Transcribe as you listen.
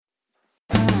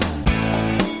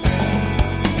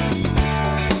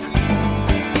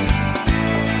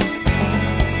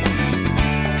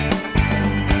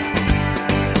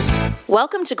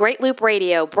Welcome to Great Loop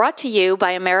Radio, brought to you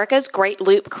by America's Great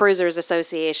Loop Cruisers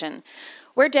Association.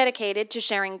 We're dedicated to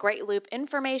sharing Great Loop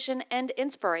information and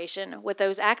inspiration with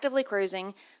those actively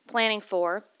cruising, planning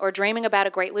for, or dreaming about a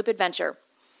Great Loop adventure.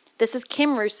 This is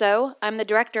Kim Russo. I'm the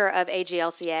director of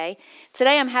AGLCA.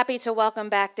 Today I'm happy to welcome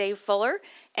back Dave Fuller,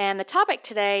 and the topic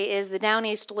today is the Down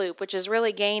East Loop, which is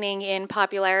really gaining in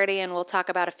popularity, and we'll talk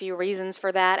about a few reasons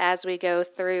for that as we go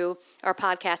through our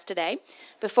podcast today.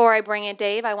 Before I bring in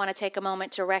Dave, I want to take a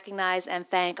moment to recognize and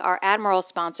thank our Admiral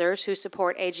sponsors who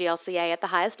support AGLCA at the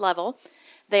highest level.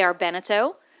 They are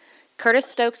Beneteau, Curtis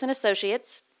Stokes &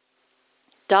 Associates,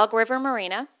 Dog River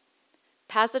Marina,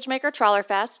 Passage Maker Trawler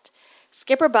Fest,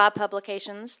 Skipper Bob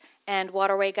Publications, and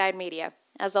Waterway Guide Media.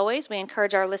 As always, we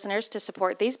encourage our listeners to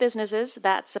support these businesses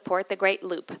that support the Great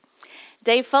Loop.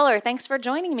 Dave Fuller, thanks for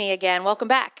joining me again. Welcome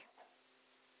back.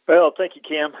 Well, thank you,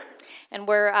 Kim. And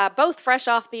we're both fresh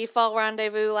off the Fall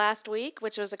Rendezvous last week,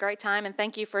 which was a great time, and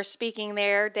thank you for speaking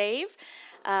there, Dave.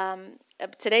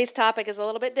 Today's topic is a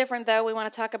little bit different, though. We want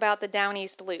to talk about the Down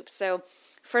East Loop. So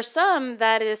for some,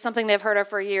 that is something they've heard of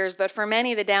for years, but for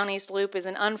many, the Down East Loop is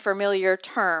an unfamiliar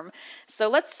term. So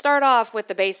let's start off with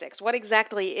the basics. What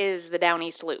exactly is the Down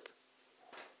East Loop?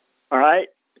 All right,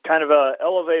 kind of an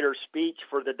elevator speech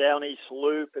for the Down East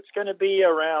Loop. It's going to be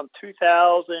around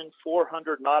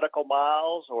 2,400 nautical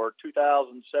miles or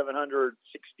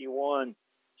 2,761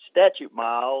 statute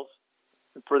miles.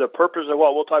 For the purpose of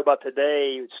what we'll talk about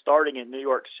today, starting in New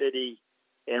York City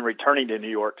and returning to New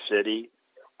York City.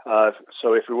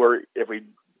 So if we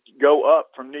go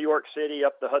up from New York City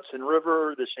up the Hudson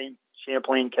River, the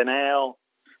Champlain Canal,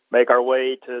 make our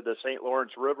way to the St.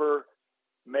 Lawrence River,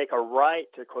 make a right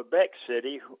to Quebec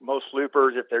City. Most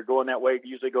loopers, if they're going that way,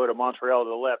 usually go to Montreal to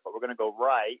the left, but we're going to go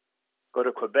right, go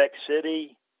to Quebec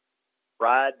City,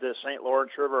 ride the St.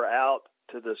 Lawrence River out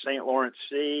to the St. Lawrence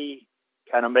Sea,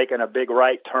 kind of making a big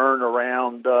right turn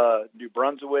around New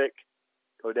Brunswick,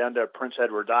 go down to Prince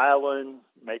Edward Island,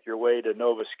 make your way to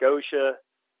Nova Scotia,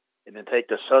 and then take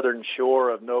the southern shore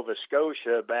of Nova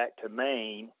Scotia back to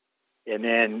Maine, and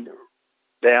then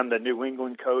down the New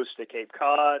England coast to Cape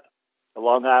Cod, to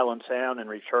Long Island Sound, and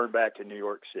return back to New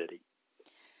York City.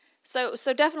 So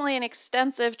definitely an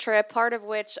extensive trip, part of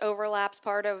which overlaps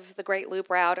part of the Great Loop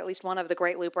route, at least one of the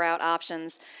Great Loop route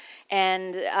options.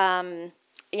 And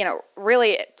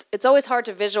really, it's always hard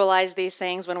to visualize these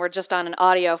things when we're just on an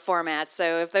audio format.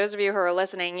 So if those of you who are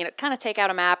listening, kind of take out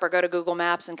a map or go to Google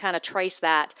Maps and kind of trace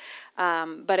that.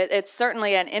 But it's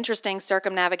certainly an interesting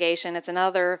circumnavigation. It's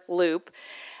another loop.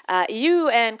 You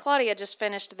and Claudia just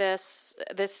finished this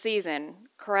season,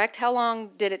 correct? How long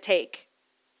did it take?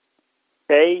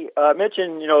 Okay, I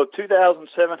mentioned,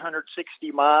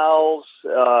 2,760 miles.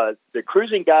 The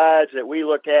cruising guides that we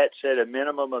look at said a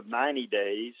minimum of 90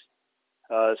 days.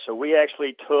 So we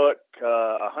actually took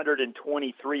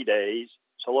 123 days,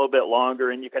 so a little bit longer,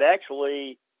 and you could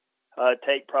actually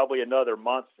take probably another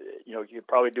month. You could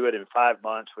probably do it in 5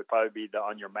 months, would probably be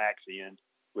on your max end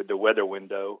with the weather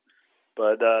window.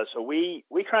 But so we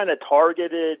kind of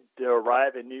targeted to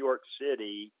arrive in New York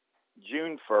City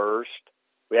June 1st.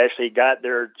 We actually got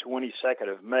there 22nd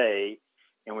of May,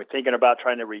 and we're thinking about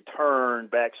trying to return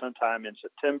back sometime in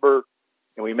September.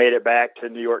 And we made it back to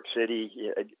New York City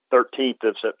 13th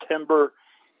of September.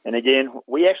 And again,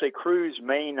 we actually cruised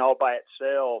Maine all by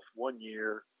itself one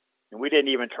year, and we didn't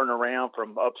even turn around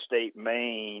from upstate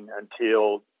Maine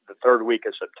until the third week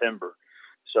of September.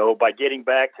 So by getting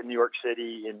back to New York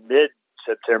City in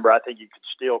mid-September, I think you could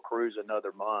still cruise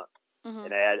another month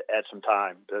and add some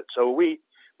time. But so we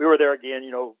were there again,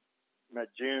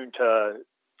 June to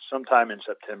sometime in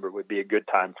September would be a good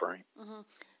time frame. Mm-hmm.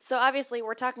 So obviously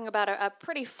we're talking about a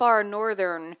pretty far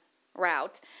northern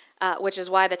route, which is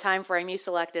why the time frame you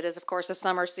selected is, of course, a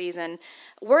summer season.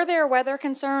 Were there weather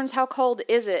concerns? How cold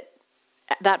is it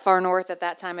that far north at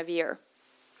that time of year?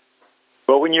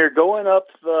 Well, when you're going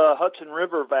up the Hudson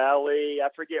River Valley, I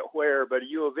forget where, but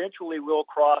you eventually will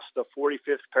cross the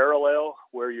 45th parallel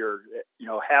where you're,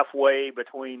 halfway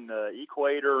between the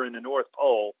equator and the North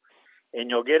Pole, and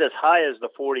you'll get as high as the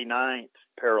 49th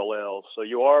parallel. So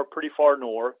you are pretty far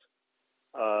north.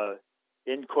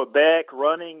 In Quebec,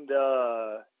 running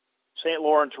the St.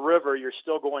 Lawrence River, you're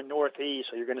still going northeast,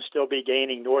 so you're going to still be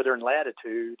gaining northern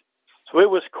latitude. So it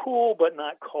was cool, but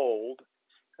not cold.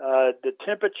 The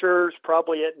temperatures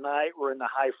probably at night were in the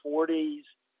high 40s,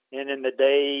 and in the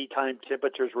daytime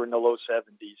temperatures were in the low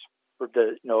 70s for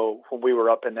when we were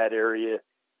up in that area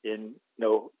in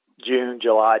June,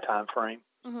 July time frame.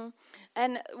 Mm-hmm.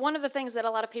 And one of the things that a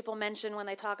lot of people mention when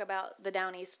they talk about the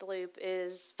Down East Loop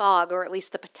is fog, or at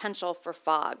least the potential for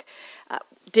fog.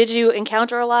 Did you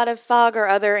encounter a lot of fog or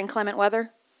other inclement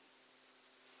weather?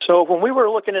 So when we were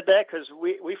looking at that, because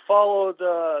we followed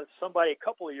somebody a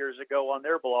couple of years ago on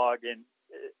their blog, and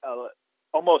uh,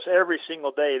 almost every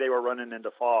single day they were running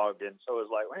into fog, and so it was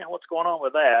like, man, what's going on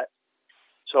with that?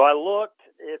 So I looked.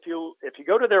 If you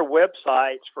go to their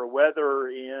websites for weather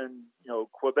in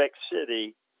Quebec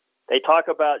City, they talk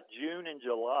about June and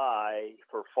July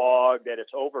for fog that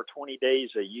it's over 20 days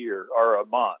a year or a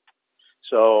month.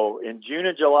 So in June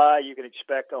and July, you can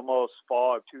expect almost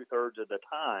fog 2/3 of the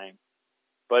time.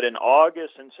 But in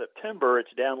August and September,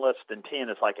 it's down less than 10.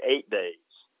 It's like 8 days.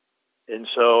 And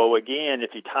so, again,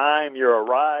 if you time your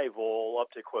arrival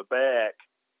up to Quebec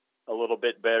a little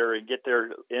bit better and get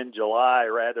there in July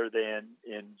rather than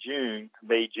in June,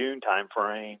 May-June time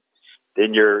frame,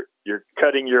 then you're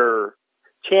cutting your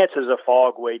chances of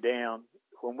fog way down.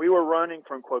 When we were running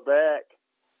from Quebec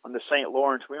on the St.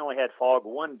 Lawrence, we only had fog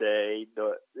one day.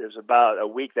 It was about a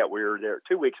week that we were there,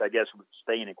 2 weeks, I guess,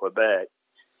 staying in Quebec.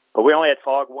 But we only had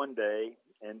fog one day,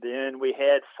 and then we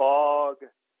had fog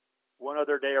one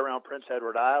other day around Prince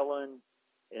Edward Island,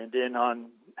 and then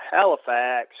on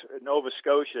Halifax, Nova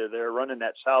Scotia, they're running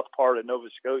that south part of Nova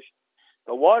Scotia.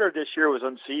 The water this year was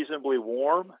unseasonably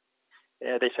warm,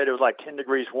 and they said it was like 10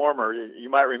 degrees warmer. You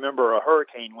might remember a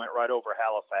hurricane went right over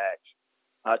Halifax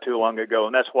not too long ago,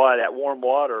 and that's why that warm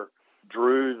water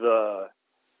drew the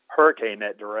hurricane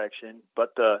that direction.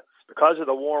 But because of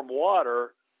the warm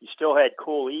water, you still had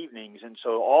cool evenings, and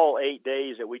so all 8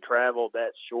 days that we traveled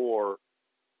that shore,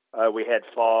 we had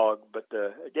fog. But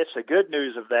I guess the good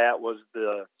news of that was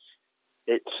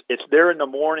it's there in the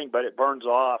morning, but it burns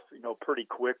off, pretty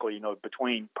quickly,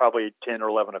 between probably 10 or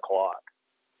 11 o'clock.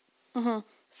 Mm-hmm.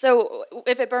 So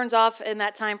if it burns off in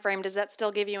that time frame, does that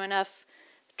still give you enough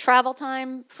travel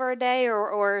time for a day,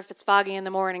 or if it's foggy in the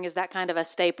morning, is that kind of a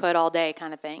stay put all day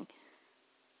kind of thing?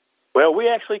 Well, we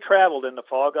actually traveled in the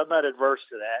fog. I'm not adverse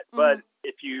to that. Mm-hmm. But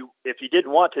if you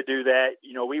didn't want to do that,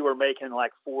 we were making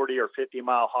like 40 or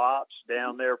 50-mile hops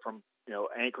down there from,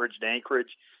 Anchorage to Anchorage.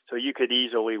 So you could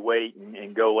easily wait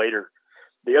and go later.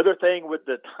 The other thing with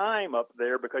the time up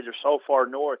there, because you're so far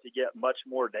north, you get much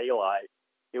more daylight.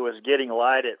 It was getting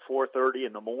light at 4:30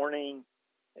 in the morning,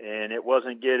 and it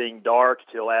wasn't getting dark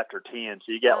till after 10.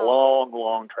 So you get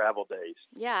long travel days.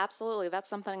 Yeah, absolutely. That's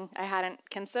something I hadn't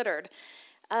considered.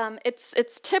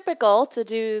 It's typical to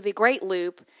do the Great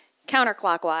Loop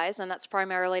counterclockwise, and that's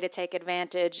primarily to take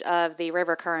advantage of the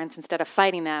river currents instead of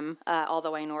fighting them all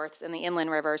the way north in the inland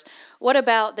rivers. What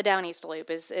about the Down East Loop?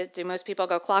 Do most people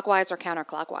go clockwise or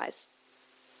counterclockwise?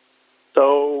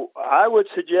 So I would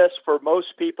suggest for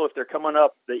most people, if they're coming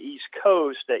up the East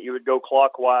Coast, that you would go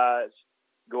clockwise,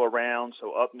 go around,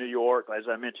 so up New York, as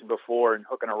I mentioned before, and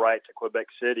hooking a right to Quebec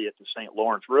City at the St.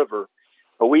 Lawrence River.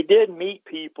 But we did meet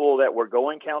people that were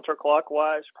going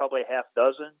counterclockwise, probably a half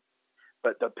dozen.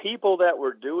 But the people that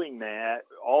were doing that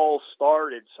all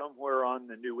started somewhere on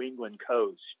the New England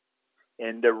coast.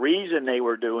 And the reason they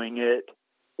were doing it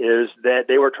is that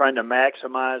they were trying to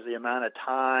maximize the amount of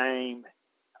time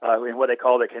in what they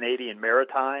call the Canadian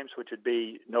Maritimes, which would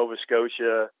be Nova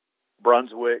Scotia,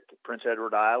 Brunswick, Prince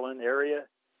Edward Island area.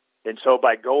 And so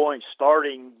by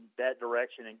starting that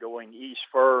direction and going east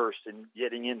first and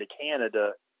getting into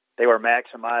Canada, they were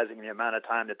maximizing the amount of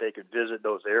time that they could visit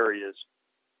those areas.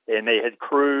 And they had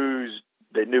cruised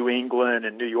the New England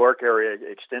and New York area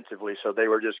extensively, so they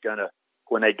were just going to,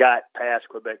 when they got past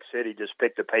Quebec City, just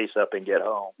pick the pace up and get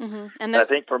home. Mm-hmm. And I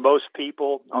think for most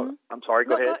people, mm-hmm. I'm sorry,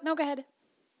 go ahead. Go ahead.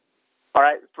 All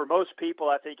right. For most people,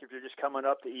 I think if you're just coming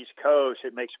up the East Coast,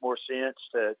 it makes more sense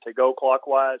to go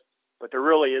clockwise. But there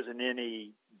really isn't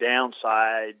any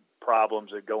downside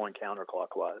problems of going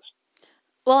counterclockwise.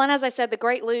 Well, and as I said, the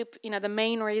Great Loop, the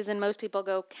main reason most people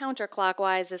go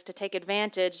counterclockwise is to take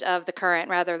advantage of the current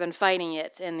rather than fighting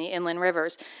it in the inland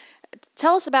rivers.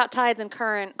 Tell us about tides and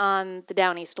current on the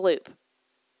Down East Loop.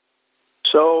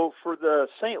 So for the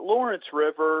St. Lawrence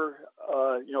River,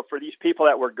 for these people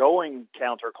that were going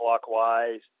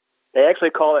counterclockwise, they actually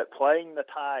call it playing the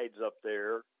tides up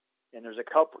there. And there's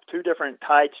two different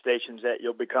tide stations that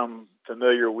you'll become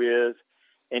familiar with.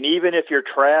 And even if you're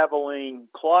traveling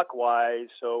clockwise,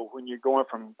 so when you're going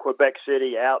from Quebec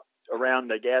City out around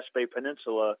the Gaspé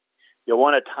Peninsula, you'll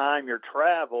want to time your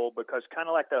travel because kind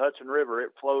of like the Hudson River,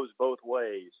 it flows both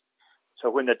ways. So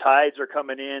when the tides are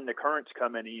coming in, the current's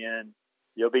coming in,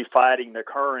 you'll be fighting the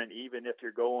current even if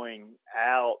you're going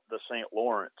out the St.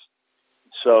 Lawrence.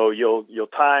 So you'll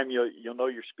know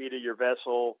your speed of your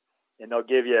vessel, and they'll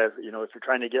give you, if you're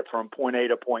trying to get from point A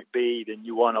to point B, then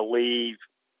you want to leave,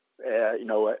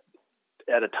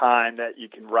 at a time that you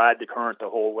can ride the current the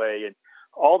whole way. And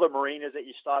all the marinas that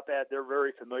you stop at, they're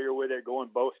very familiar with it, going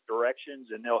both directions,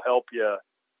 and they'll help you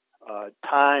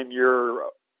time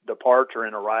your departure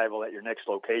and arrival at your next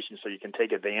location so you can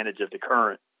take advantage of the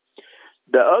current.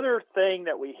 The other thing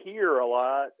that we hear a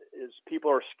lot is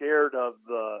people are scared of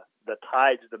the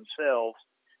tides themselves.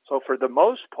 So for the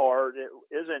most part, it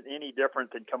isn't any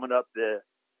different than coming up the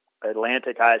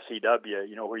Atlantic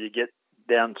ICW, where you get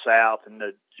down south in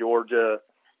the Georgia,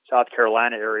 South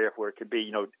Carolina area where it could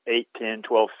be, 8, 10,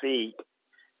 12 feet.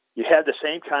 You have the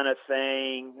same kind of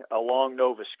thing along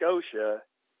Nova Scotia,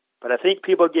 but I think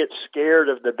people get scared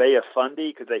of the Bay of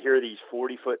Fundy because they hear these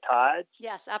 40-foot tides.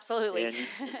 Yes, absolutely.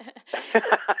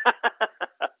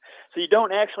 So you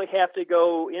don't actually have to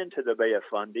go into the Bay of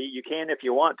Fundy. You can if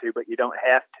you want to, but you don't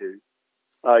have to.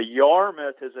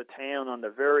 Yarmouth is a town on the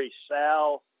very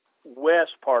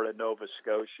southwest part of Nova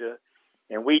Scotia,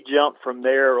 and we jump from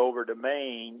there over to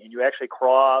Maine, and you actually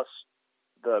cross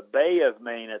the Bay of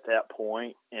Maine at that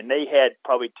point, and they had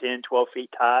probably 10, 12 feet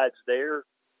tides there.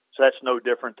 So that's no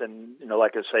different than,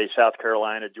 like I say, South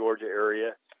Carolina, Georgia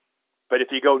area. But if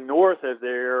you go north of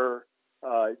there,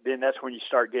 then that's when you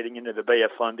start getting into the Bay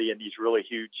of Fundy and these really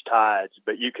huge tides.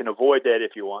 But you can avoid that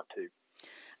if you want to.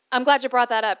 I'm glad you brought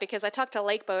that up because I talk to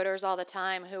lake boaters all the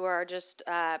time who are just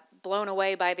blown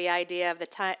away by the idea of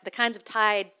the kinds of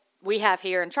tide we have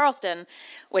here in Charleston,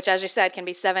 which, as you said, can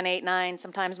be 7, 8, 9,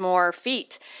 sometimes more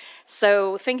feet.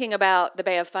 So thinking about the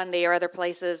Bay of Fundy or other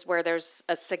places where there's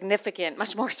a significant,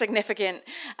 much more significant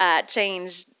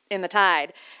change in the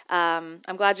tide, I'm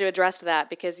glad you addressed that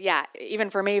because,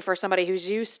 even for me, for somebody who's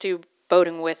used to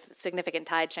boating with significant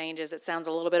tide changes, it sounds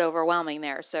a little bit overwhelming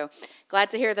there. So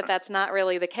glad to hear that that's not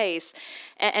really the case.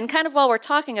 And kind of while we're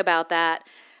talking about that,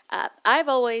 I've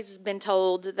always been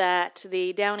told that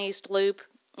the Down East Loop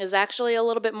is actually a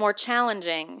little bit more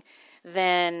challenging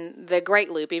than the Great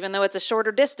Loop, even though it's a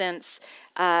shorter distance.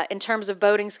 In terms of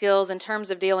boating skills, in terms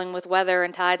of dealing with weather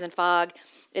and tides and fog,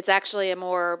 it's actually a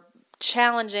more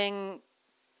challenging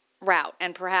route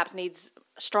and perhaps needs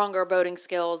stronger boating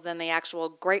skills than the actual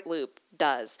Great Loop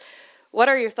does. What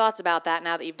are your thoughts about that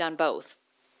now that you've done both?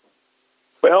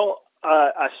 Well,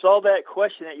 I saw that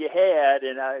question that you had,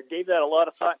 and I gave that a lot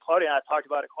of thought. Claudia and I talked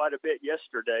about it quite a bit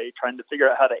yesterday, trying to figure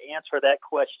out how to answer that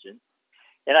question.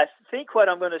 And I think what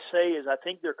I'm going to say is I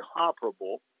think they're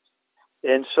comparable.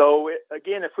 And so,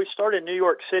 again, if we start in New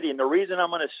York City, and the reason I'm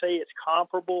going to say it's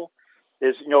comparable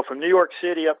is, from New York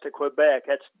City up to Quebec,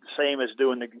 that's the same as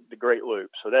doing the Great Loop.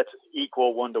 So that's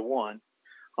equal 1-to-1.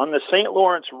 On the St.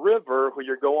 Lawrence River, where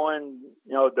you're going,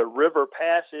 the river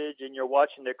passage and you're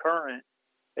watching the current,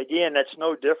 again, that's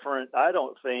no different, I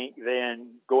don't think,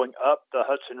 than going up the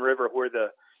Hudson River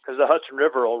because the Hudson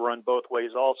River will run both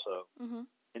ways also. Mm-hmm.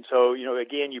 And so,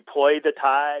 again, you play the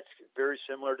tides very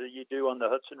similar to you do on the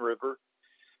Hudson River.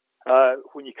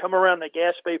 When you come around the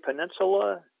Gaspé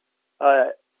Peninsula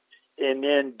and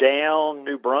then down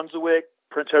New Brunswick,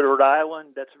 Prince Edward Island,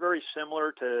 that's very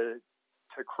similar to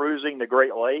cruising the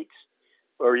Great Lakes,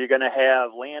 where you're going to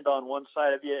have land on one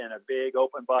side of you and a big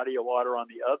open body of water on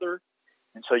the other.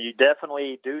 And so you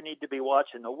definitely do need to be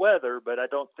watching the weather, but I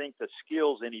don't think the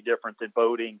skill's any different than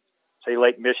boating, say,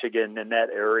 Lake Michigan in that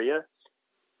area.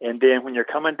 And then when you're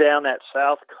coming down that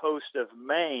south coast of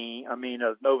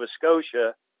of Nova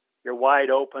Scotia, you're wide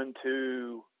open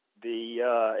to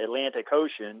the Atlantic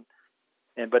Ocean.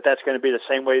 But that's going to be the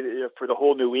same way for the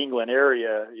whole New England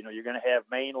area. You're going to have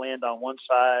mainland on one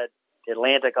side,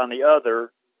 Atlantic on the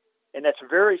other. And that's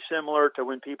very similar to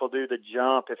when people do the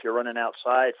jump if you're running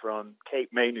outside from Cape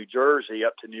May, New Jersey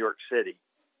up to New York City.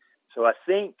 So I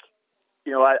think,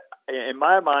 in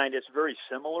my mind, it's very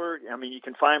similar. You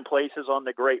can find places on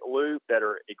the Great Loop that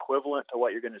are equivalent to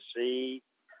what you're going to see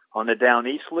on the Down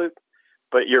East Loop.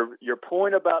 But your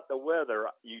point about the weather,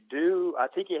 I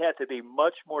think you have to be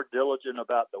much more diligent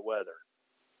about the weather.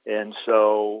 And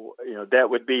so, that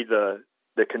would be the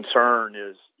concern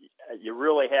is you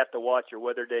really have to watch your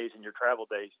weather days and your travel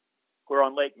days. Where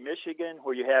on Lake Michigan,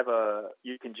 where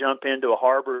you can jump into a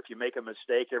harbor if you make a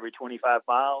mistake every 25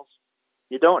 miles.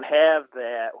 You don't have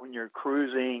that when you're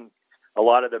cruising a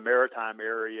lot of the maritime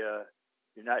area.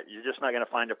 You're just not going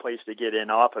to find a place to get in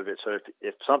off of it. So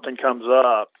if something comes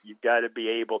up, you've got to be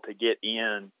able to get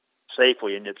in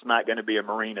safely, and it's not going to be a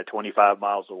marina 25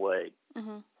 miles away.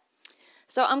 Mm-hmm.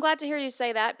 So I'm glad to hear you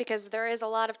say that because there is a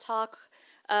lot of talk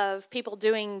of people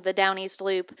doing the Down East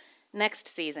Loop next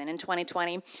season in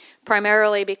 2020,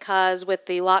 primarily because with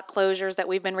the lock closures that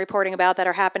we've been reporting about that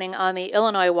are happening on the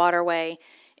Illinois waterway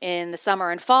in the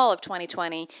summer and fall of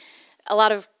 2020, a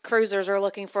lot of cruisers are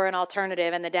looking for an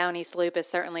alternative, and the Down East Loop is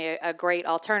certainly a great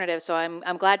alternative. So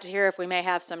I'm glad to hear if we may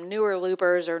have some newer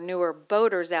loopers or newer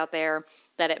boaters out there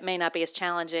that it may not be as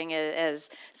challenging as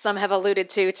some have alluded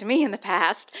to me in the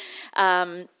past.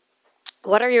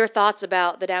 What are your thoughts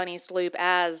about the Down East Loop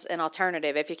as an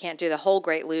alternative if you can't do the whole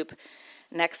Great Loop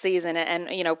next season?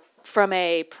 And from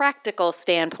a practical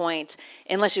standpoint,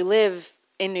 unless you live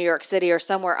in New York City or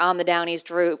somewhere on the Down East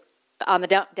route, on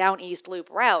the Down East Loop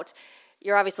route,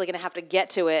 you're obviously going to have to get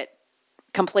to it,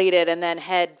 complete it, and then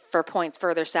head for points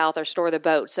further south or store the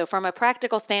boat. So from a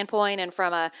practical standpoint and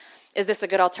from a is this a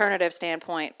good alternative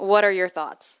standpoint, what are your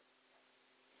thoughts?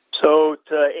 So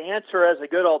to answer as a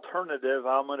good alternative,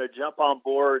 I'm going to jump on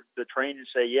board the train and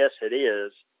say, yes, it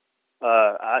is.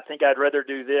 I think I'd rather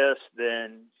do this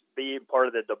than be part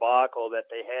of the debacle that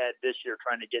they had this year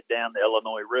trying to get down the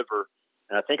Illinois River.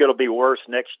 And I think it'll be worse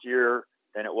next year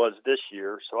than it was this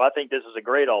year. So I think this is a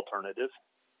great alternative.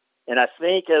 And I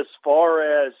think as far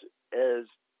as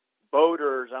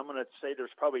boaters, I'm going to say there's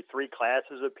probably three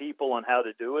classes of people on how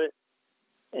to do it.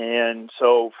 And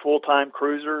so full-time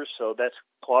cruisers, so that's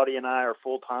Claudia and I are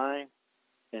full-time.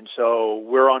 And so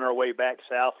we're on our way back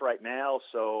south right now.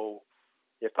 So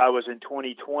if I was in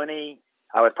 2020,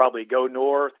 I would probably go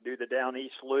north, do the Down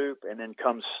East Loop, and then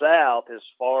come south as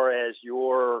far as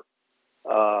your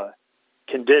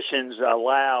conditions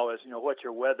allow, as what's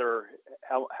your weather,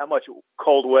 how much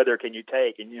cold weather can you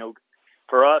take? And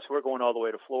for us, we're going all the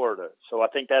way to Florida, so I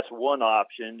think that's one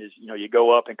option is you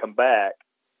go up and come back.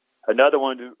 Another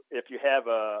one, if you have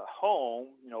a home,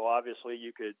 obviously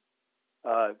you could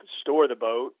store the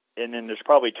boat, and then there's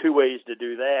probably two ways to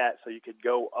do that. So you could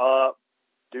go up,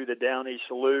 do the Down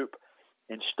East Loop,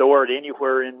 and store it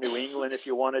anywhere in New England if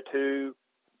you wanted to.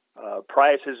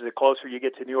 Prices, the closer you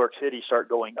get to New York City, start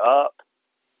going up.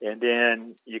 And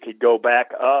then you could go back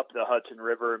up the Hudson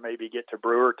River and maybe get to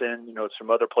Brewerton,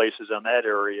 some other places on that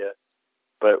area.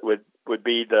 But would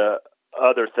be the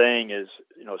other thing is,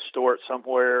 store it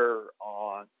somewhere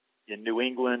in New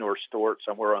England or store it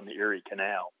somewhere on the Erie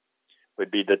Canal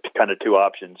would be the kind of two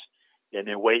options. And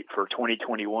then wait for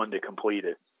 2021 to complete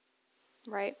it.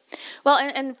 Right. Well,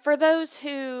 and for those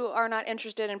who are not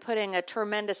interested in putting a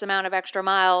tremendous amount of extra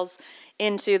miles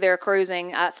into their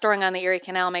cruising, storing on the Erie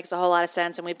Canal makes a whole lot of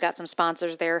sense, and we've got some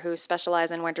sponsors there who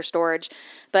specialize in winter storage.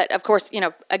 But, of course,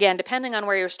 again, depending on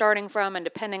where you're starting from and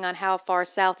depending on how far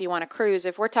south you want to cruise,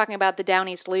 if we're talking about the Down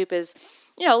East Loop is,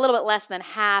 a little bit less than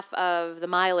half of the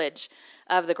mileage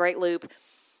of the Great Loop.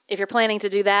 If you're planning to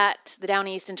do that, the Down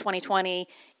East in 2020,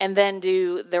 and then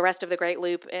do the rest of the Great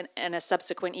Loop in a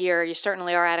subsequent year, you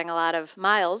certainly are adding a lot of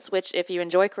miles, which if you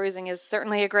enjoy cruising is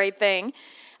certainly a great thing.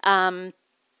 And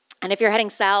if you're heading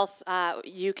south,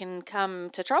 you can come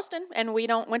to Charleston, and we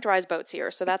don't winterize boats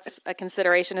here, so that's a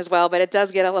consideration as well, but it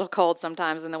does get a little cold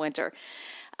sometimes in the winter.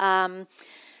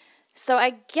 So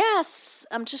I guess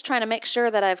I'm just trying to make sure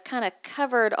that I've kind of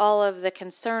covered all of the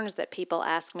concerns that people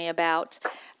ask me about.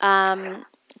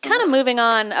 Kind of moving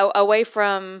on away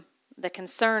from the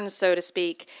concerns, so to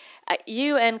speak,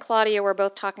 you and Claudia were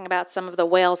both talking about some of the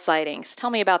whale sightings. Tell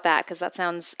me about that, because that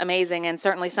sounds amazing and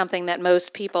certainly something that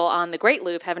most people on the Great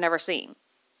Loop have never seen.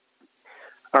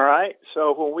 All right.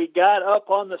 So when we got up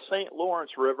on the St.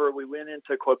 Lawrence River, we went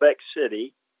into Quebec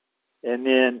City, and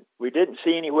then we didn't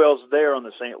see any whales there on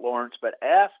the St. Lawrence. But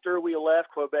after we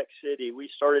left Quebec City, we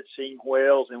started seeing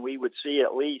whales, and we would see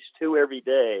at least two every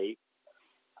day.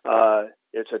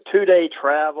 It's a 2-day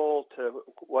travel to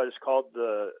what is called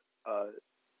the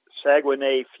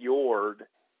Saguenay Fjord,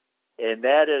 and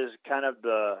that is kind of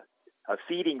a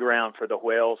feeding ground for the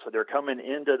whales. So they're coming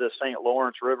into the St.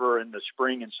 Lawrence River in the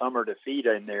spring and summer to feed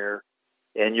in there,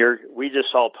 and we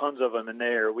just saw tons of them in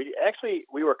there. We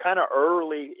were kind of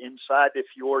early inside the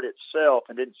fjord itself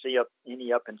and didn't see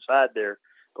any up inside there,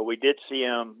 but we did see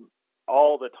them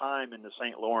all the time in the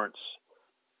St. Lawrence.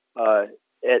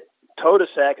 At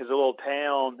Totasac is a little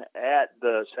town at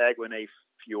the Saguenay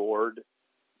Fjord,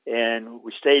 and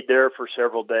we stayed there for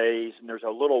several days. And there's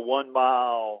a little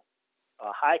 1-mile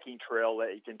hiking trail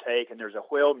that you can take, and there's a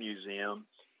whale museum.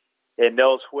 And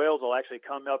those whales will actually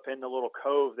come up in the little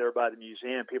cove there by the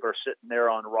museum. People are sitting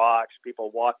there on rocks. People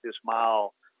walk this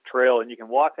mile trail, and you can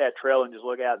walk that trail and just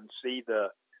look out and see the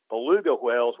beluga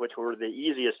whales, which were the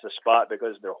easiest to spot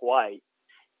because they're white.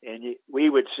 And we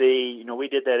would see, we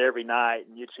did that every night,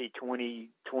 and you'd see 20,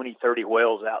 30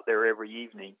 whales out there every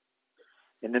evening.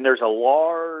 And then there's a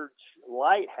large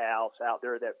lighthouse out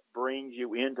there that brings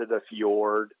you into the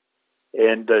fjord.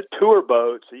 And the tour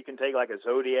boats, so you can take like a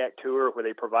Zodiac tour where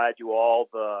they provide you all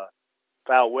the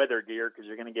foul weather gear because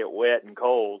you're going to get wet and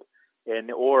cold.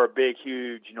 Or a big,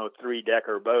 huge,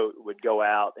 3-decker boat would go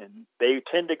out. And they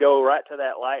tend to go right to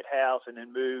that lighthouse and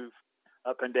then move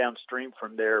up and downstream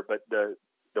from there. But the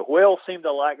whales seemed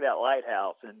to like that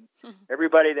lighthouse, and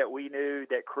everybody that we knew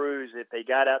that cruised, if they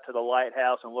got out to the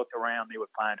lighthouse and looked around, they would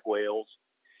find whales.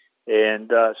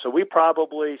 And so we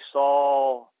probably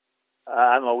saw,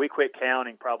 I don't know, we quit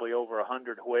counting probably over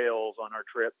 100 whales on our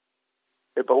trip.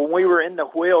 But when we were in the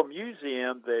whale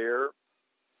museum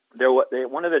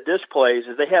one of the displays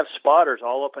is they have spotters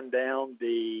all up and down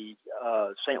the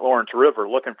St. Lawrence River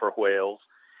looking for whales.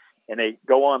 And they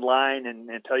go online and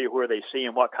tell you where they see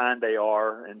them, what kind they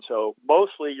are. And so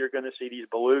mostly you're going to see these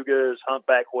belugas,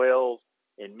 humpback whales,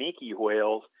 and minke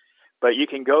whales. But you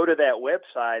can go to that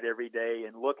website every day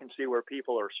and look and see where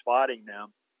people are spotting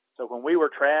them. So when we were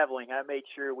traveling, I made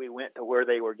sure we went to where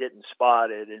they were getting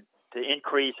spotted and to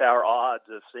increase our odds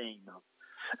of seeing them.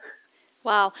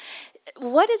 Wow.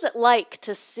 What is it like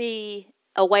to see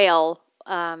a whale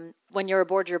when you're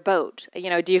aboard your boat?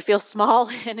 Do you feel small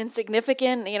and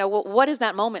insignificant? What is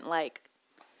that moment like?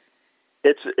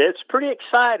 It's pretty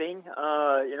exciting.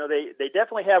 They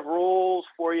definitely have rules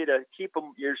for you to keep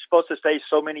them. You're supposed to stay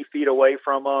so many feet away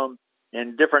from them,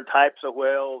 and different types of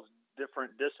whales,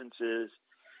 different distances.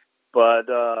 But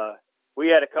we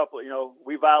had a couple.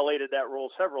 We violated that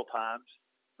rule several times,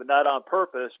 but not on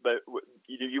purpose. But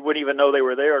you wouldn't even know they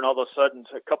were there, and all of a sudden,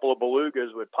 a couple of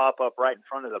belugas would pop up right in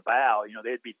front of the bow.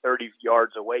 They'd be 30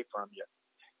 yards away from you.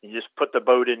 You just put the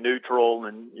boat in neutral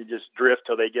and you just drift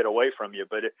till they get away from you.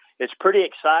 But it's pretty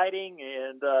exciting,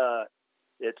 and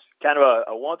it's kind of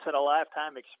a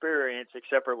once-in-a-lifetime experience,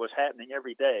 except for it was happening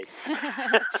every day.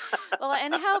 Well,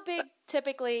 and how big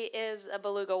typically is a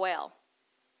beluga whale?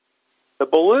 The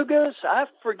belugas, I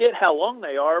forget how long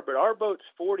they are, but our boat's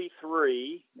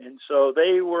 43, and so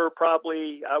they were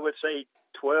probably, I would say,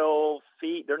 12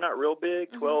 feet. They're not real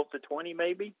big, 12 to 20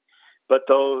 maybe. But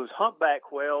those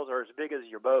humpback whales are as big as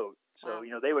your boat. So,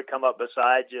 Wow. They would come up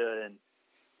beside you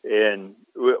and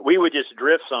we would just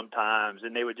drift sometimes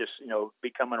and they would just, be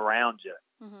coming around you.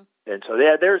 Mm-hmm. And so,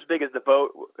 they're as big as the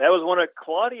boat. That was one of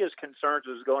Claudia's concerns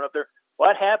was going up there.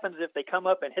 What happens if they come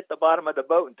up and hit the bottom of the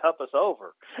boat and tip us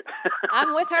over?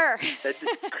 I'm with her.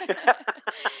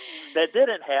 That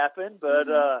didn't happen, but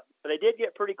they did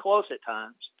get pretty close at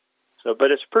times. So,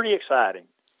 but it's pretty exciting.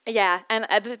 Yeah, and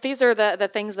these are the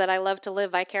things that I love to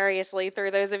live vicariously through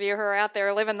those of you who are out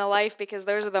there living the life, because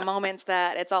those are the moments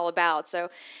that it's all about. So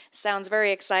sounds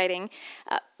very exciting.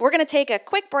 We're going to take a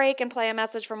quick break and play a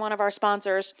message from one of our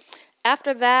sponsors.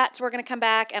 After that, we're going to come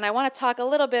back, and I want to talk a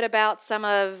little bit about some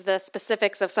of the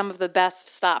specifics of some of the best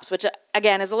stops, which,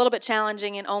 again, is a little bit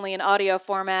challenging in only an audio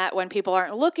format when people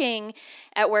aren't looking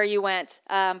at where you went.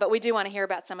 But we do want to hear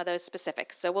about some of those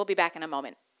specifics. So we'll be back in a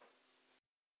moment.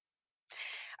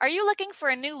 Are you looking for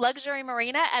a new luxury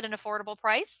marina at an affordable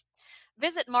price?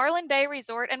 Visit Marlin Bay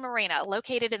Resort and Marina,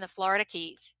 located in the Florida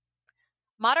Keys.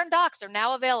 Modern docks are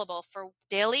now available for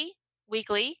daily,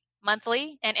 weekly,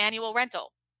 monthly, and annual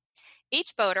rental.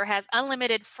 Each boater has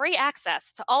unlimited free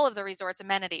access to all of the resort's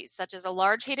amenities, such as a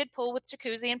large heated pool with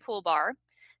jacuzzi and pool bar,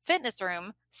 fitness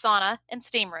room, sauna, and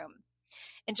steam room.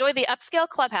 Enjoy the upscale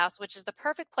clubhouse, which is the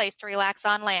perfect place to relax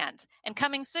on land. And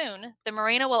coming soon, the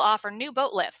marina will offer new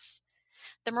boat lifts.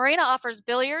 The marina offers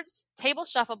billiards, table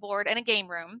shuffleboard, and a game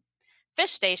room,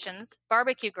 fish stations,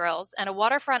 barbecue grills, and a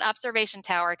waterfront observation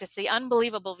tower to see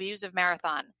unbelievable views of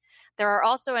Marathon. There are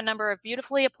also a number of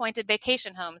beautifully appointed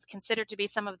vacation homes considered to be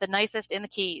some of the nicest in the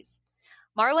Keys.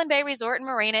 Marlin Bay Resort and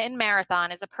Marina in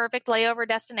Marathon is a perfect layover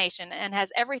destination and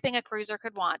has everything a cruiser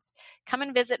could want. Come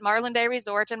and visit Marlin Bay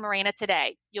Resort and Marina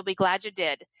today. You'll be glad you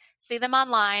did. See them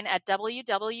online at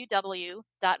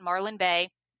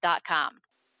www.marlinbay.com.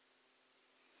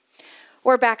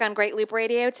 We're back on Great Loop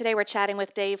Radio. Today we're chatting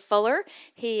with Dave Fuller.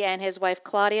 He and his wife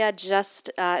Claudia just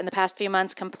in the past few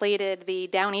months completed the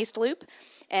Down East Loop,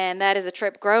 and that is a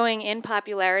trip growing in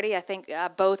popularity, I think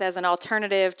both as an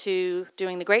alternative to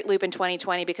doing the Great Loop in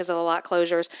 2020 because of the lock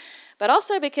closures, but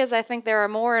also because I think there are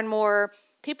more and more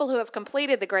people who have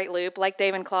completed the Great Loop, like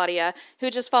Dave and Claudia, who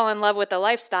just fall in love with the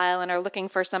lifestyle and are looking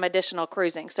for some additional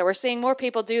cruising. So we're seeing more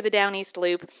people do the Down East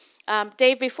Loop.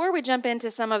 Dave, before we jump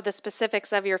into some of the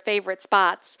specifics of your favorite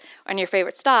spots and your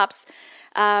favorite stops,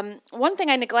 one thing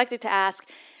I neglected to ask,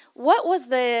 what was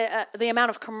the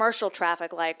amount of commercial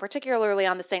traffic like, particularly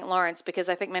on the St. Lawrence, because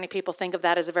I think many people think of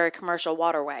that as a very commercial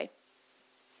waterway?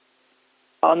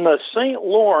 On the St.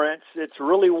 Lawrence, it's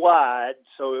really wide.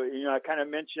 So, I kind of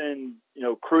mentioned,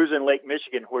 cruising Lake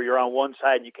Michigan where you're on one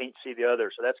side and you can't see the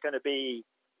other. So that's going to be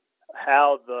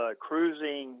how the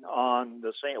cruising on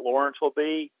the St. Lawrence will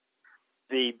be.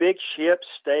 The big ships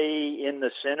stay in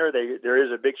the center. There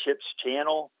is a big ship's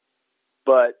channel,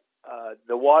 but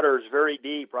the water is very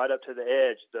deep right up to the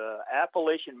edge. The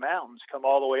Appalachian Mountains come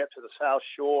all the way up to the south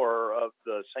shore of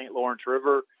the St. Lawrence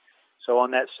River. So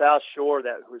on that south shore,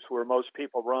 that was where most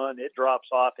people run, it drops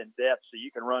off in depth, so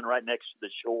you can run right next to the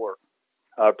shore.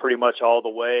 pretty much all the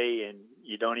way, and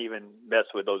you don't even mess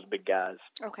with those big guys.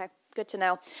 Okay, good to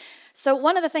know. So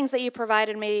one of the things that you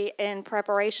provided me in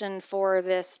preparation for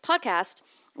this podcast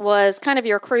was kind of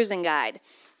your cruising guide,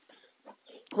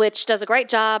 which does a great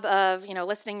job of,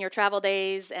 listing your travel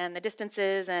days and the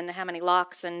distances and how many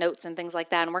locks and notes and things like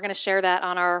that. And we're going to share that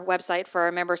on our website for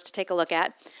our members to take a look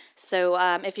at. So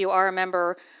if you are a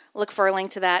member, look for a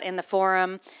link to that in the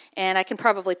forum. And I can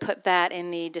probably put that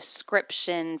in the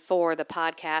description for the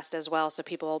podcast as well, so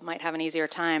people might have an easier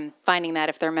time finding that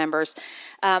if they're members.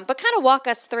 But kind of walk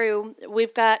us through.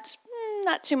 We've got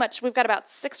not too much. We've got about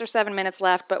 6 or 7 minutes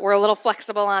left, but we're a little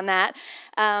flexible on that.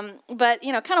 But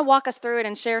kind of walk us through it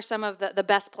and share some of the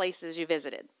best places you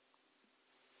visited.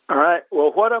 All right.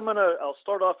 Well, I'll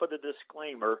start off with a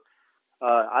disclaimer.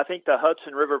 I think the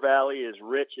Hudson River Valley is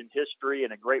rich in history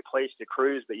and a great place to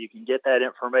cruise, but you can get that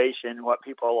information, what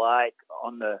people like,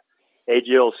 on the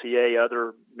AGLCA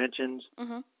other mentions.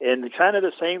 Mm-hmm. And kind of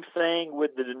the same thing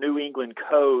with the New England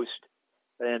coast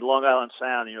and Long Island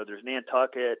Sound. There's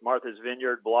Nantucket, Martha's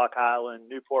Vineyard, Block Island,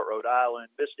 Newport, Rhode Island,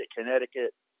 Mystic,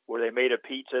 Connecticut, where they made a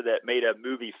pizza that made a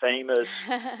movie famous.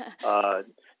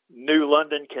 New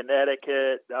London,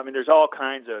 Connecticut. I mean, there's all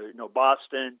kinds of,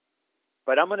 Boston.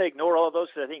 But I'm going to ignore all of those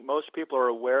because I think most people are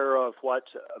aware of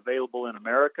what's available in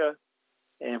America.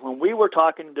 And when we were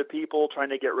talking to people trying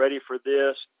to get ready for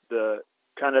this, the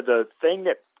thing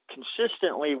that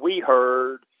consistently we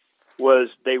heard was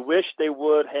they wish they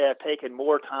would have taken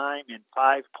more time in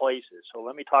 5 places. So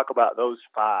let me talk about those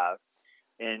 5.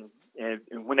 And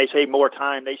when they say more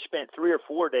time, they spent 3 or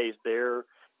 4 days there.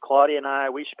 Claudia and I,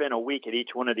 we spent a week at each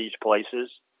one of these places.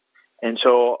 And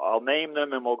so I'll name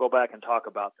them and we'll go back and talk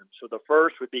about them. So the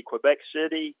first would be Quebec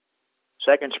City.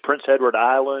 Second is Prince Edward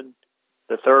Island.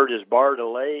 The third is Barre du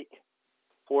Lake.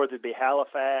 Fourth would be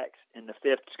Halifax. And the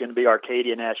fifth is going to be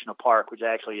Arcadia National Park, which is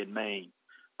actually in Maine.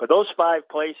 But those 5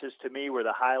 places to me were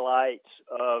the highlights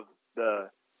of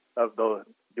the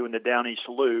doing the Down East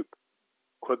Loop.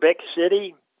 Quebec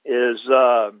City is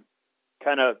the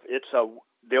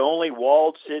only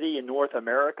walled city in North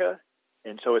America.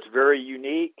 And so it's very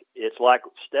unique. It's like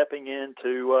stepping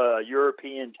into a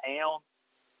European town.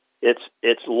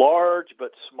 It's large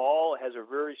but small. It has a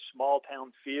very small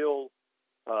town feel.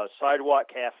 Sidewalk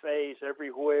cafes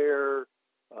everywhere.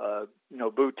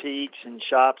 Boutiques and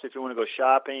shops if you want to go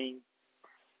shopping.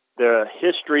 The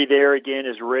history there again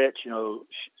is rich.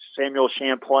 Samuel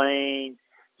Champlain,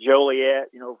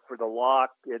 Joliet. For the lock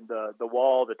and the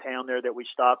wall, the town there that we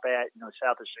stop at.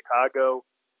 South of Chicago.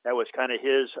 That was kind of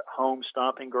his home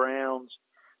stomping grounds.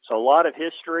 So a lot of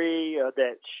history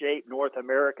that shaped North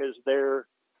America is there.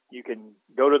 You can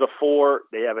go to the fort.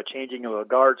 They have a changing of a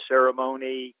guard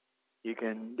ceremony.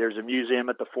 There's a museum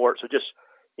at the fort. So just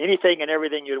anything and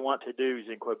everything you'd want to do is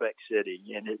in Quebec City.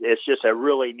 And it's just a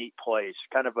really neat place,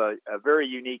 kind of a very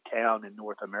unique town in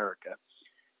North America.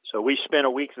 So we spent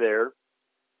a week there.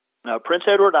 Prince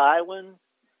Edward Island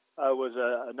was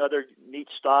another neat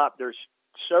stop. There's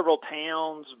several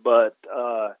towns, but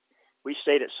we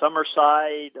stayed at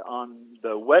Summerside on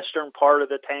the western part of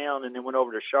the town and then went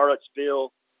over to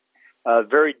Charlottesville.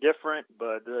 Very different,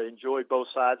 but enjoyed both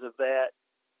sides of that.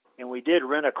 And we did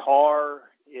rent a car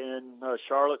in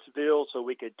Charlottesville so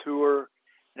we could tour.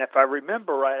 And if I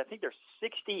remember right, I think there's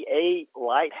 68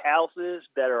 lighthouses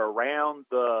that are around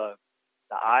the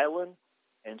island.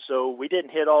 And so we didn't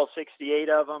hit all 68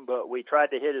 of them, but we tried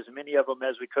to hit as many of them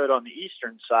as we could on the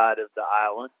eastern side of the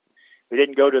island. We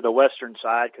didn't go to the western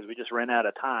side because we just ran out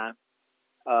of time.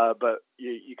 But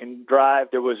you can drive.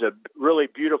 There was a really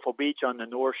beautiful beach on the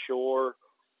North Shore,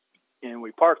 and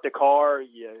we parked the car.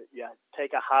 You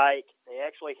take a hike. They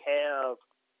actually have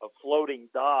a floating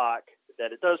dock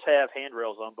that it does have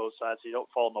handrails on both sides so you don't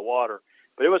fall in the water.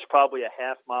 But it was probably a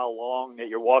half mile long that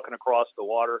you're walking across the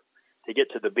water to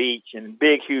get to the beach, and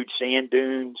big, huge sand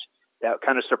dunes. That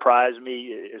kind of surprised me.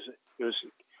 It was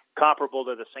comparable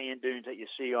to the sand dunes that you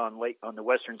see on the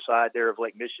western side there of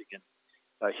Lake Michigan.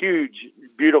 Huge,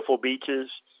 beautiful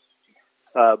beaches.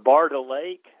 Barre du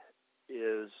Lake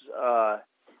is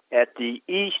at the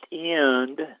east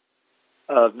end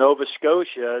of Nova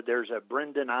Scotia. There's a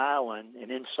Brendan Island,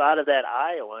 and inside of that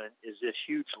island is this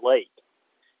huge lake.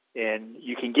 And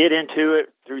you can get into it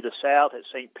through the south at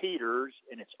St. Peter's,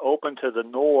 and it's open to the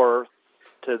north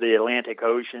to the Atlantic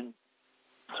Ocean.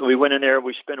 So we went in there,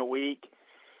 we spent a week,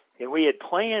 and we had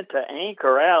planned to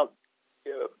anchor out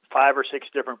 5 or 6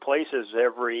 different places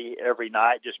every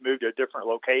night, just move to a different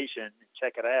location and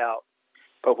check it out.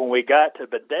 But when we got to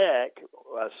Bedeque,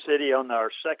 a city on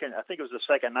our second, I think it was the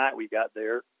second night we got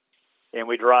there, and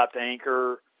we dropped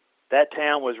anchor. That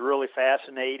town was really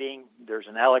fascinating. There's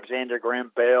an Alexander Graham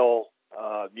Bell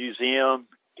museum.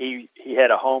 He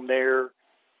had a home there.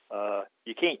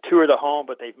 You can't tour the home,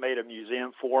 but they've made a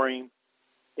museum for him.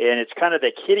 And it's kind of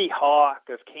the Kitty Hawk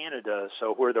of Canada.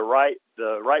 So where the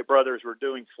Wright brothers were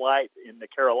doing flight in the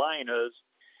Carolinas,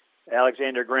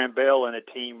 Alexander Graham Bell and a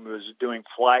team was doing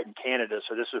flight in Canada.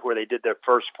 So this is where they did their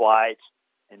first flights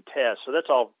and tests. So that's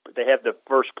all. They have the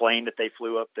first plane that they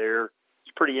flew up there.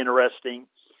 It's pretty interesting.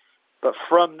 But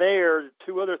from there,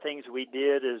 two other things we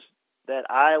did is that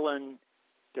island,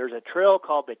 there's a trail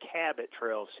called the Cabot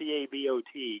Trail,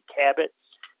 C-A-B-O-T, Cabot.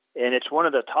 And it's one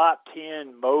of the top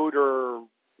 10 motor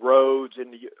roads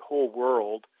in the whole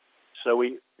world. So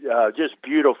we just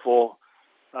beautiful.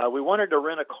 We wanted to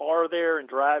rent a car there and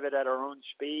drive it at our own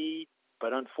speed,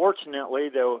 but unfortunately,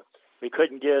 though, we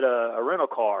couldn't get a rental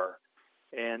car.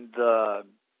 And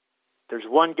there's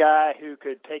one guy who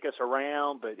could take us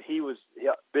around, but he was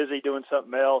busy doing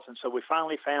something else. And so we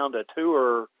finally found a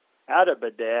tour out of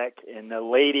Bedeque, and the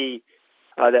lady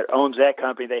that owns that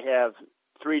company, they have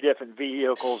 3 different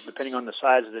vehicles depending on the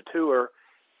size of the tour.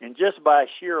 And just by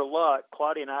sheer luck,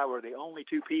 Claudia and I were the only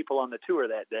 2 people on the tour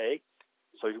that day.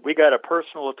 So we got a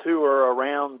personal tour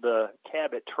around the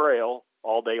Cabot Trail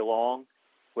all day long,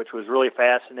 which was really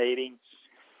fascinating.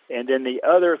 And then the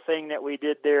other thing that we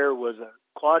did there was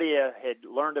Claudia had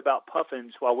learned about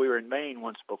puffins while we were in Maine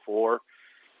once before.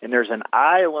 And there's an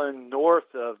island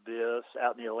north of this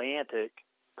out in the Atlantic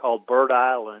called Bird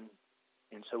Island.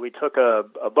 And so we took a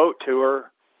boat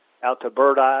tour out to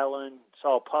Bird Island,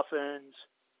 saw puffins.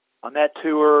 On that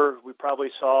tour, we probably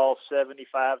saw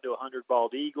 75 to 100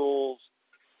 bald eagles.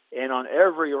 And on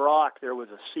every rock, there was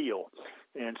a seal.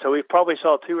 And so we probably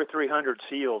saw 200 or 300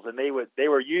 seals. And they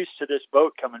were used to this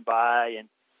boat coming by, and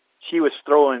she was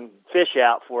throwing fish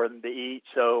out for them to eat.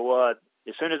 So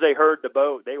as soon as they heard the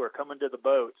boat, they were coming to the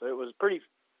boat. So it was a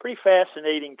pretty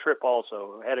fascinating trip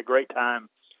also. I had a great time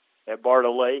at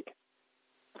Barda Lake.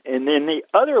 And then the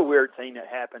other weird thing that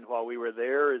happened while we were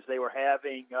there is they were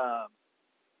having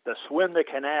the Swim the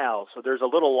Canal. So there's a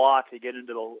little lock to get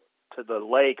into the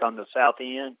lake on the south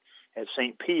end at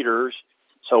St. Peter's.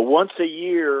 So once a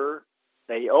year,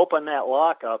 they open that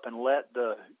lock up and let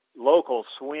the locals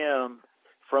swim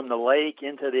from the lake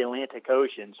into the Atlantic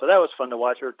Ocean. So that was fun to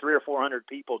watch. There were 300 or 400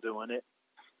 people doing it.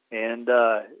 And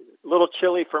a little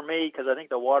chilly for me because I think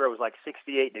the water was like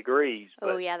 68 degrees.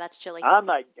 Oh, yeah, that's chilly. I'm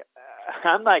not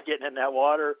getting in that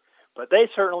water, but they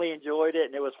certainly enjoyed it,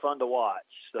 and it was fun to watch.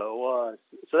 So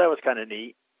that was kind of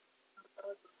neat.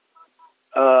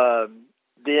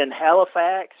 Then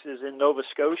Halifax is in Nova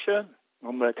Scotia,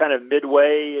 on the kind of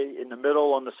midway in the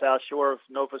middle on the south shore of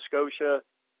Nova Scotia.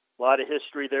 A lot of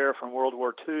history there from World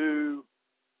War II.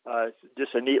 It's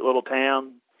just a neat little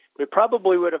town. We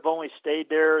probably would have only stayed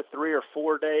there 3 or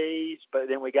 4 days, but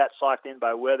then we got socked in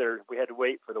by weather. We had to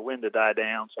wait for the wind to die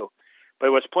down. But it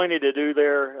was plenty to do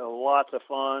there. Lots of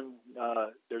fun.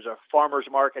 There's a farmer's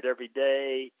market every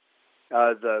day.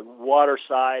 The water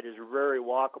side is very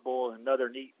walkable. Another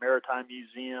neat maritime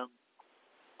museum.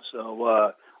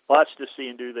 So lots to see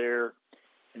and do there.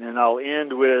 And then I'll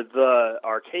end with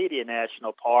Arcadia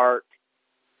National Park,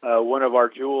 one of our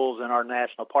jewels in our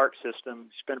national park system.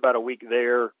 Spent about a week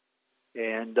there.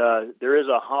 And there is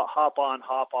a hop-on,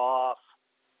 hop-off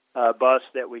bus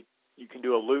that you can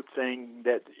do a loop thing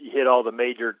that you hit all the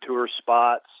major tourist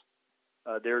spots.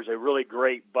 There's a really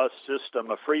great bus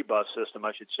system, a free bus system,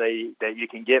 I should say, that you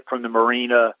can get from the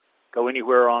marina, go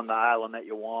anywhere on the island that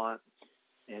you want.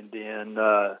 And then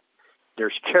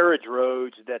there's carriage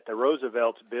roads that the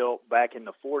Roosevelts built back in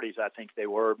the 40s, I think they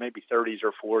were, maybe 30s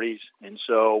or 40s. And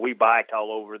so we biked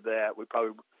all over that.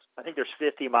 I think there's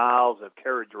 50 miles of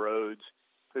carriage roads.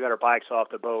 We got our bikes off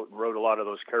the boat and rode a lot of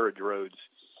those carriage roads.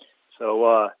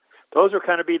 So those are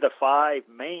kind of be the 5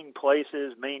 main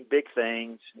places, main big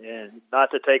things, and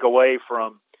not to take away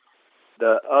from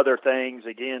the other things,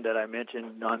 again, that I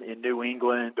mentioned in New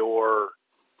England or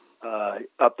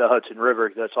up the Hudson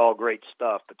River. That's all great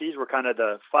stuff. But these were kind of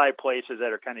the 5 places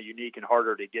that are kind of unique and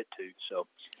harder to get to. So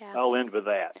yeah. I'll end with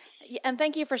that. And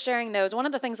thank you for sharing those. One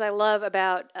of the things I love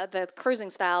about the cruising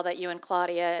style that you and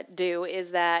Claudia do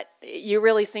is that you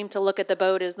really seem to look at the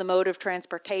boat as the mode of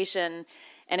transportation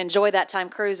and enjoy that time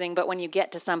cruising. But when you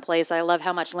get to someplace, I love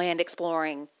how much land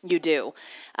exploring you do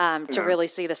to really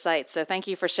see the sights. So thank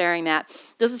you for sharing that.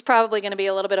 This is probably going to be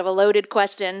a little bit of a loaded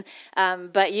question,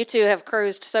 but you two have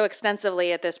cruised so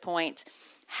extensively at this point.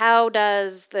 How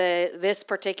does this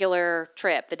particular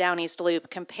trip, the Down East Loop,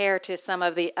 compare to some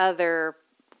of the other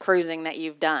cruising that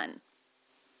you've done?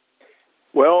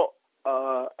 Well,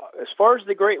 as far as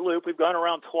the Great Loop, we've gone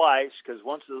around twice because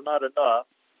once is not enough.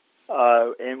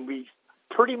 And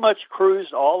pretty much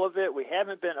cruised all of it. We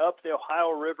haven't been up the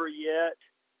Ohio River yet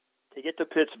to get to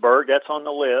Pittsburgh. That's on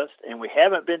the list. And we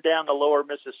haven't been down the lower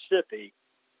Mississippi.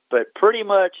 But pretty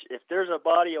much, if there's a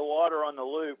body of water on the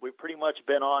loop, we've pretty much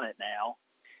been on it now.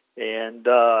 And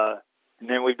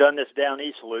then we've done this down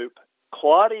east loop.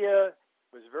 Claudia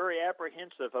was very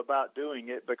apprehensive about doing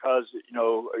it because,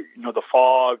 the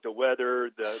fog, the weather,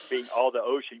 all the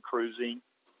ocean cruising.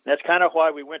 And that's kind of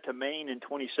why we went to Maine in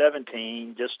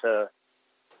 2017, just to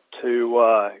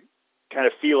kind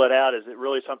of feel it out. Is it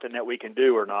really something that we can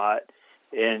do or not?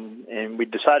 And we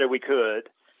decided we could.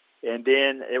 And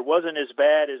then it wasn't as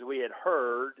bad as we had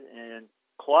heard, and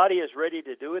Claudia is ready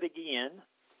to do it again.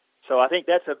 So I think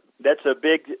that's a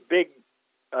big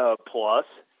plus.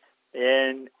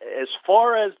 And as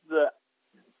far as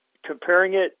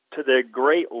comparing it to the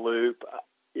Great Loop,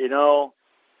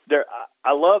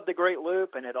 I love the Great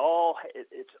Loop, and it's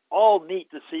all neat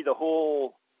to see the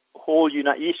whole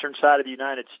eastern side of the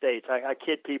United States. I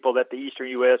kid people that the eastern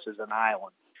U.S. is an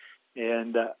island.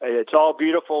 And it's all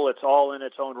beautiful. It's all in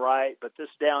its own right. But this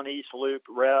down east loop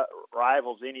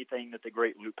rivals anything that the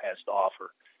Great Loop has to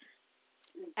offer.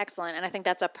 Excellent. And I think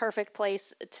that's a perfect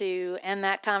place to end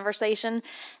that conversation.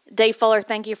 Dave Fuller,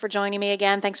 thank you for joining me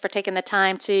again. Thanks for taking the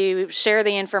time to share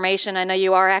the information. I know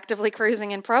you are actively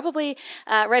cruising and probably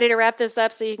ready to wrap this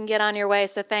up so you can get on your way.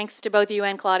 So thanks to both you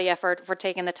and Claudia for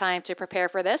taking the time to prepare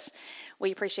for this.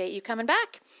 We appreciate you coming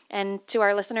back. And to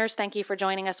our listeners, thank you for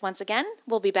joining us once again.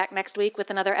 We'll be back next week with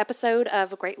another episode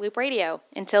of Great Loop Radio.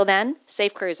 Until then,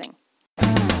 safe cruising.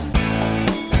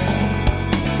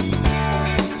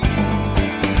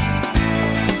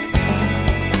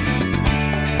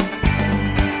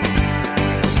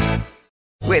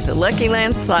 With the Lucky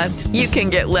Land Slots, you can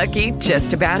get lucky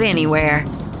just about anywhere.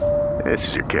 This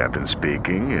is your captain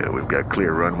speaking. We've got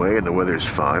clear runway and the weather's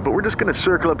fine, but we're just going to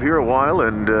circle up here a while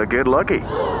and get lucky.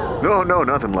 No,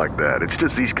 nothing like that. It's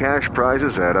just these cash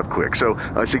prizes add up quick. So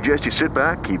I suggest you sit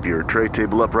back, keep your tray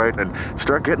table upright, and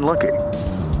start getting lucky.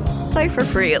 Play for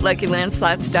free at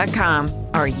LuckyLandSlots.com.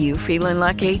 Are you feeling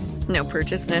lucky? No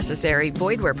purchase necessary.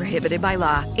 Void where prohibited by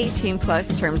law.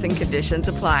 18+ terms and conditions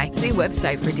apply. See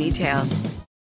website for details.